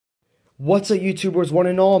What's up, YouTubers, one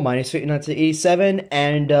and all? My name is 1987,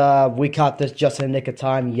 and we caught this just in the nick of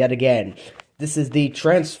time yet again. This is the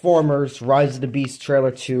Transformers Rise of the Beast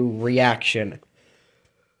Trailer 2 reaction.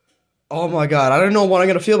 Oh my god, I don't know what I'm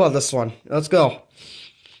gonna feel about this one. Let's go.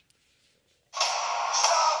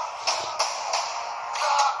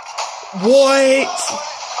 What?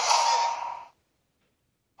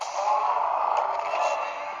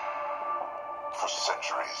 For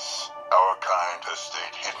centuries, our kind has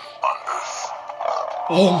stayed hidden on Earth.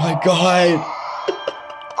 Oh my god.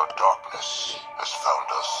 But darkness has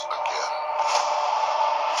found us again.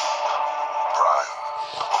 Prime.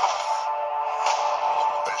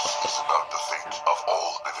 This is about the fate of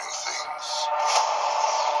all living things.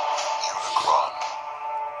 Unicron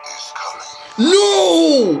is coming.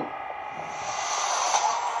 No!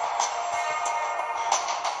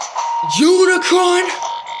 Unicron?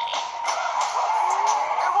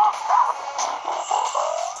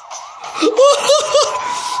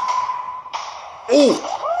 Oh!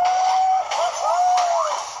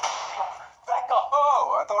 Back up!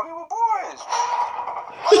 Oh, I thought we were boys.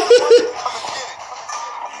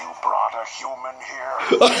 You brought a human here.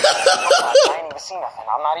 I ain't even seen nothing.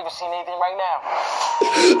 I'm not even seeing anything right now.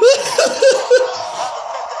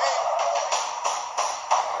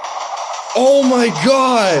 Oh my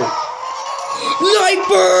god!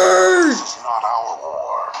 Nightbird! It's not our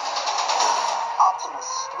war. Optimus,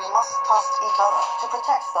 we must trust each other to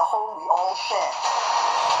protect the home we all share.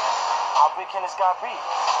 How big can this guy be?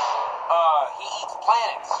 He eats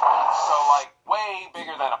planets. So, like, way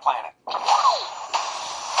bigger than a planet.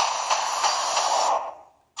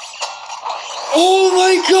 Oh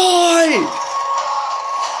my god! In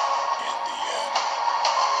the end,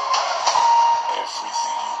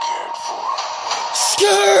 everything you cared for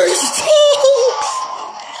Scourge!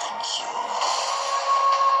 will be consumed.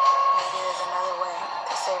 Maybe there's another way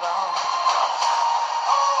to save our home.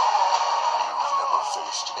 You've never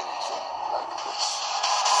faced anything like this.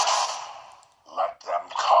 Let them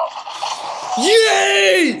come.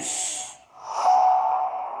 Yes!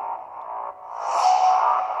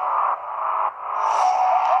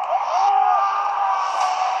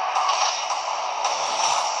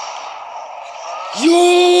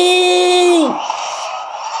 Yo!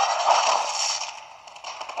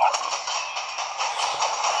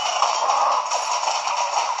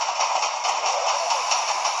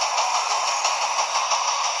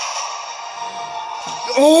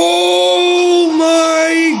 Oh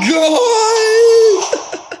my god!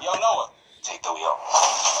 Yo, Noah, take the wheel.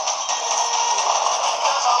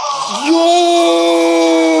 Yo!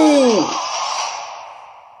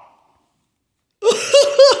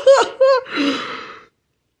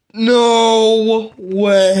 No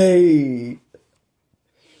way.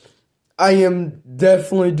 I am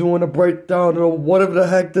definitely doing a breakdown of whatever the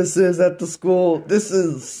heck this is at the school. This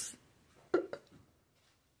is...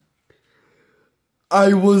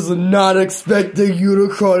 I was not expecting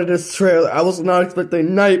Unicron in this trailer. I was not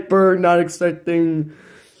expecting Nightbird, not expecting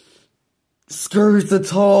Scourge to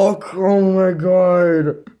talk. Oh my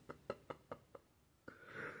god.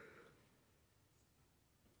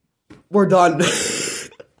 We're done.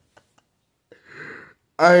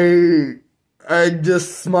 I'm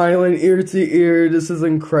just smiling ear to ear. This is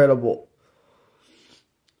incredible.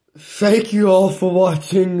 Thank you all for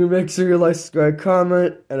watching. Make sure you like, subscribe,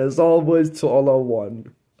 comment, and as always, to all our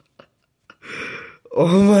one.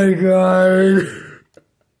 Oh my god.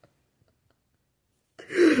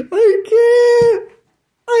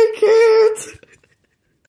 I can't.